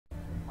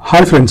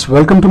Hi friends,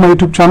 welcome to my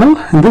YouTube channel.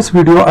 In this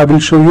video I will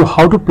show you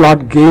how to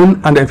plot gain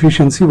and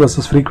efficiency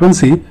versus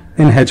frequency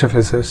in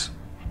HFSS.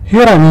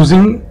 Here I am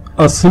using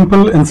a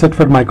simple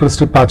inset-fed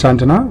microstrip patch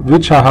antenna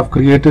which I have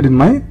created in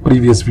my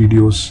previous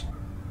videos.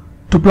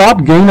 To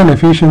plot gain and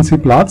efficiency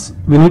plots,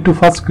 we need to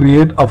first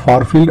create a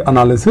far field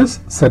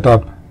analysis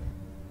setup.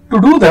 To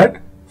do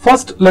that,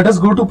 first let us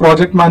go to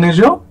Project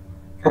Manager,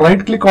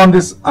 right click on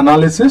this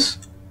analysis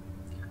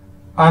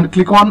and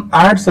click on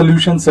Add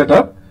Solution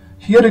Setup.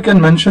 Here you can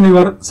mention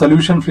your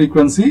solution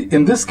frequency.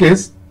 In this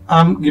case,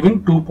 I am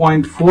giving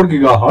 2.4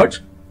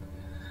 GHz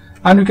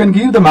and you can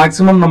give the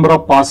maximum number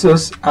of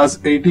passes as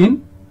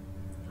 18.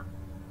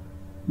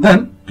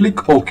 Then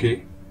click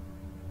OK.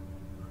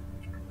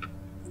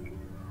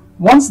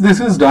 Once this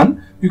is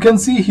done, you can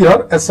see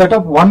here a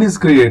setup 1 is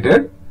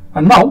created,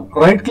 and now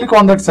right click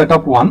on that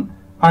setup 1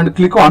 and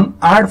click on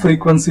Add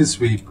Frequency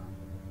Sweep.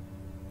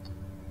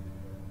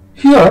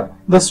 Here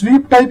the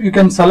sweep type you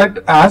can select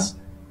as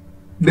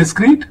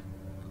discrete,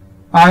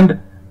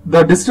 and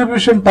the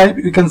distribution type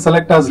you can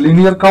select as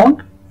linear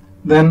count.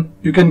 Then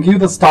you can give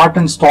the start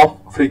and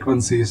stop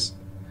frequencies.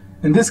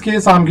 In this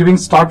case I am giving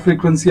start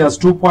frequency as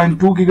 2.2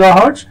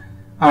 GHz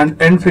and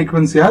end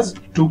frequency as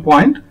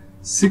 2.6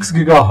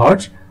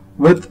 GHz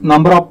with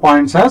number of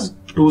points as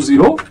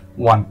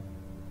 201.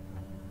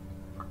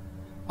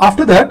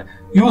 After that,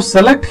 you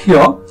select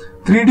here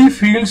 3D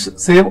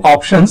fields save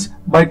options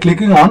by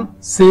clicking on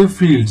Save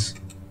Fields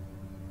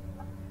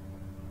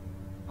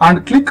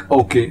and click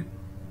OK.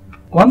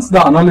 Once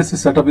the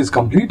analysis setup is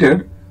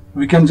completed,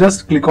 we can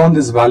just click on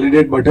this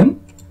Validate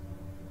button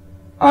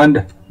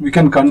and we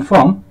can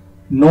confirm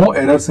no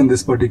errors in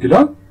this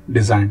particular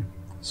design.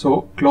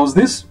 So close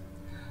this.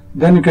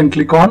 Then you can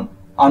click on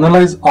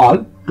Analyze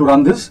All to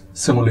run this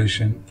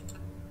simulation.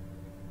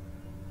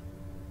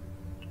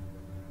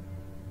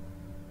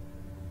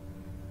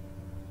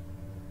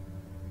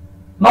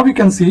 Now we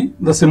can see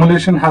the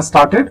simulation has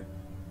started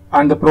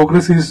and the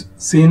progress is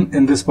seen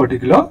in this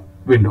particular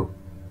window.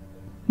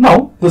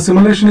 Now the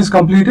simulation is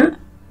completed.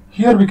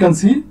 Here we can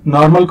see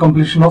normal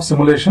completion of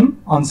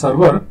simulation on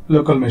server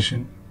local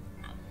machine.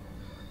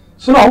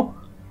 So now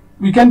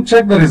we can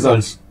check the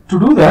results. To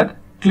do that,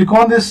 click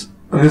on this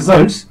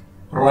results,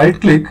 right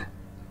click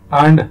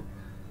and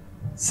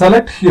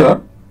select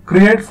here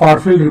Create Far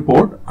Field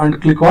Report and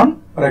click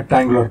on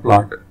Rectangular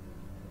Plot.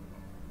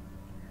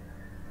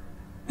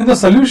 In the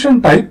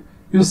solution type,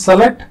 you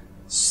select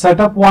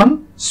Setup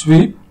 1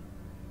 Sweep,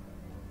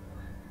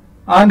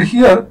 and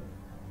here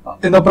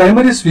in the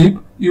primary sweep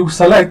you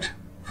select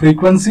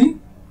frequency,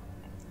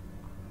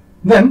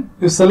 then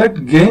you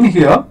select gain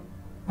here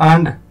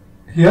and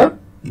here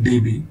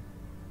dB.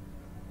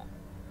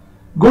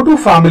 Go to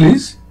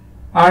families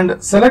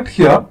and select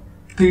here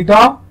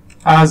theta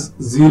as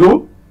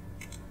 0,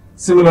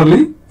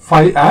 similarly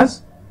phi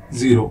as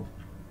 0.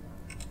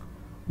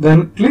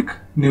 Then click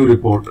New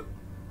Report.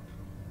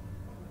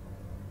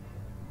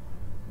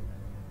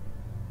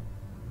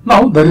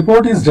 Now the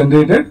report is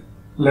generated.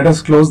 Let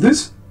us close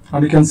this,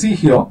 and you can see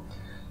here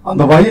on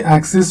the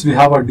y-axis we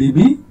have a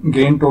dB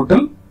gain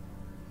total,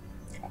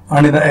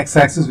 and in the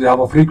x-axis we have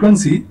a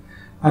frequency,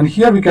 and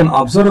here we can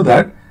observe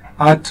that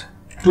at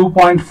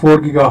 2.4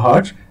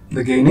 GHz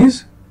the gain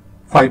is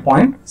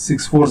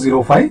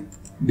 5.6405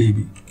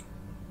 dB.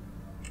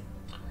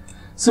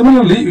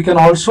 Similarly, you can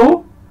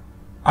also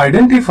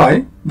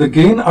identify the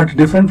gain at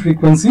different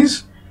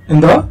frequencies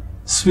in the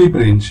sweep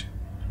range.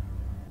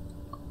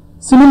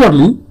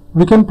 Similarly,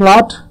 we can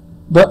plot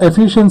the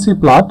efficiency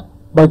plot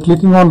by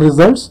clicking on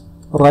Results,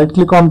 right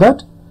click on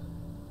that,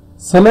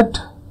 select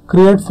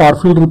Create Far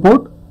Field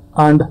Report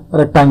and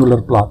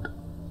Rectangular Plot.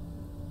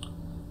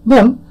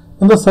 Then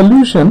in the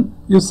solution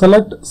you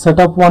select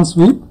Setup 1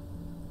 Sweep,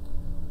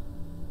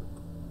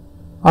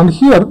 and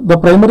here the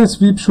primary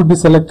sweep should be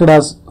selected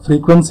as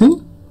frequency.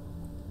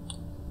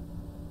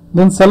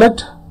 Then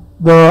select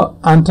the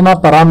antenna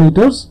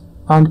parameters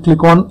and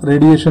click on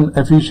Radiation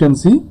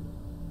Efficiency.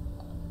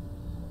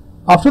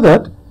 After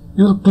that,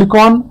 you click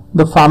on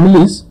the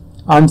families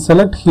and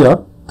select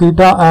here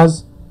theta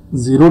as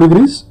 0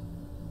 degrees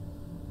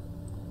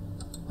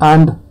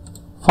and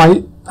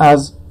phi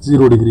as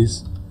 0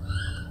 degrees.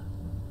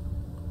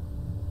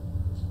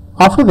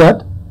 After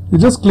that, you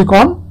just click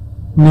on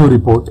New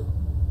Report.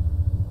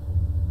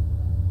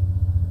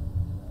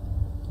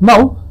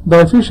 Now the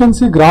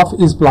efficiency graph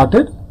is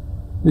plotted.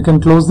 We can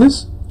close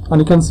this,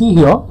 and you can see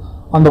here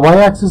on the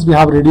y-axis we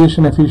have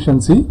radiation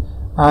efficiency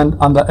and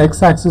on the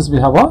x-axis we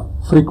have a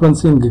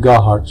frequency in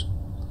gigahertz.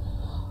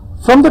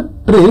 From the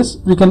trace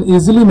we can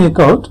easily make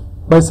out,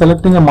 by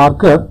selecting a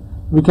marker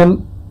we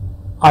can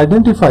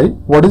identify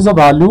what is the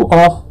value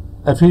of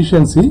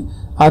efficiency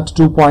at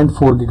 2.4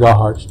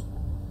 GHz.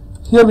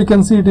 Here we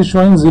can see it is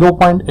showing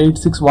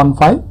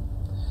 0.8615.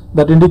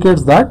 That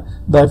indicates that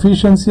the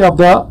efficiency of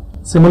the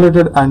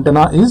simulated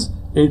antenna is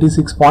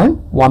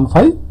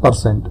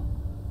 86.15%.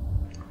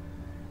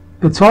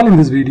 That's all in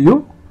this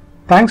video.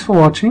 Thanks for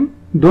watching.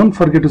 Don't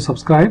forget to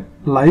subscribe,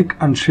 like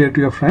and share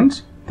to your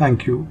friends.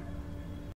 Thank you.